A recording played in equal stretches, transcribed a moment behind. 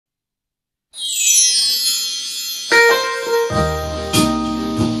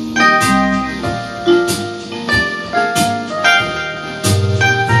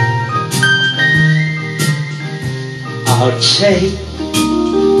take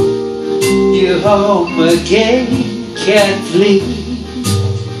you home again, Kathleen.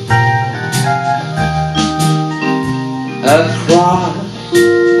 Across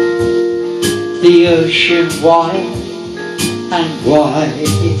the ocean wide and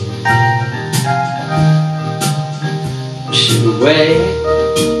wide, to where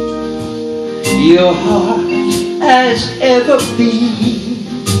your heart has ever been.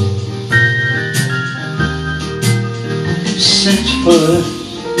 Since first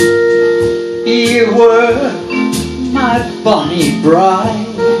you were my bonny bride,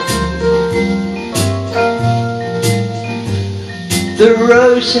 the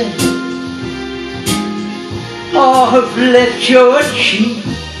roses have left your cheek.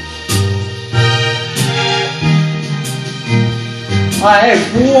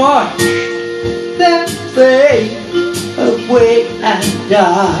 I've watched them fade away and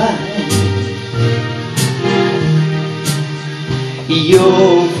die.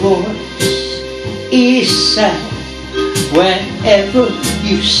 Your voice is sad whenever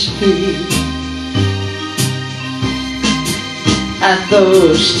you speak, and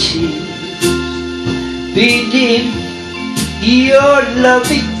those tears beneath your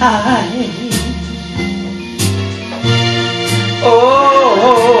loving eyes.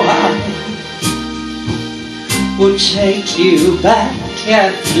 Oh, I will take you back,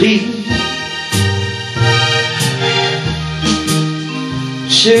 Kathleen,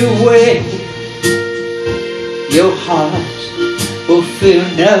 to where your heart will feel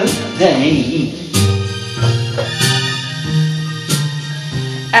no pain.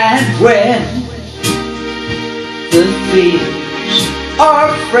 And when the fields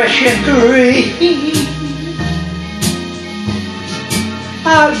are fresh and green, I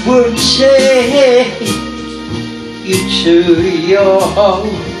would take you to your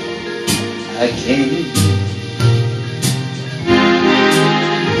home again.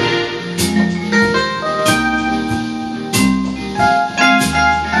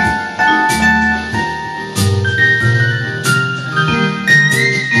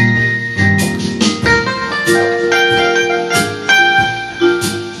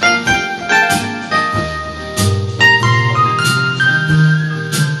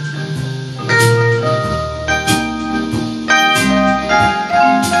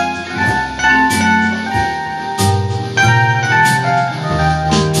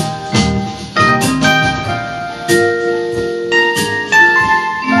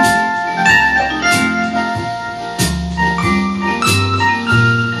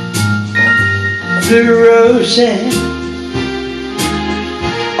 The roses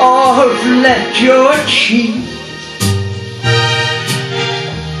have left your cheek.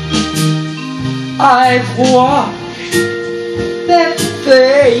 I've watched them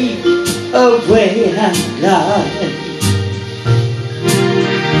fade away and die.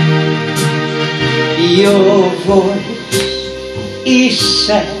 Your voice is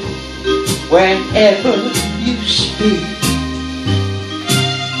sad whenever you speak,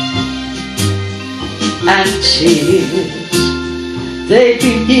 and tears, they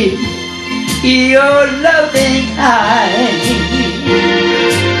begin your loving eyes.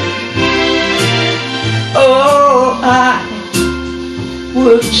 Oh, I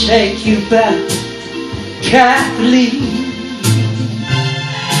will take you back, Kathleen,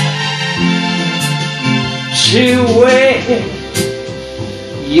 to where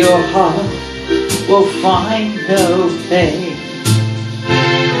your heart will find no pain,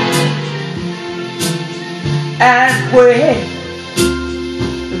 and where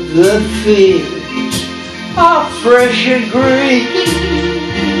the fields are fresh and green.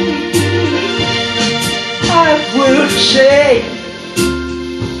 I will take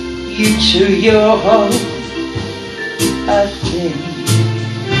you to your home again.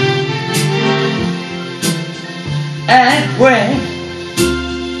 And when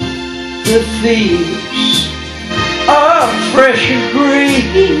the fields are fresh and green,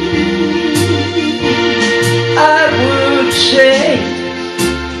 I will take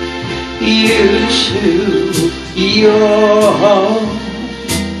you to your home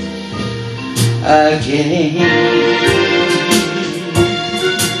again.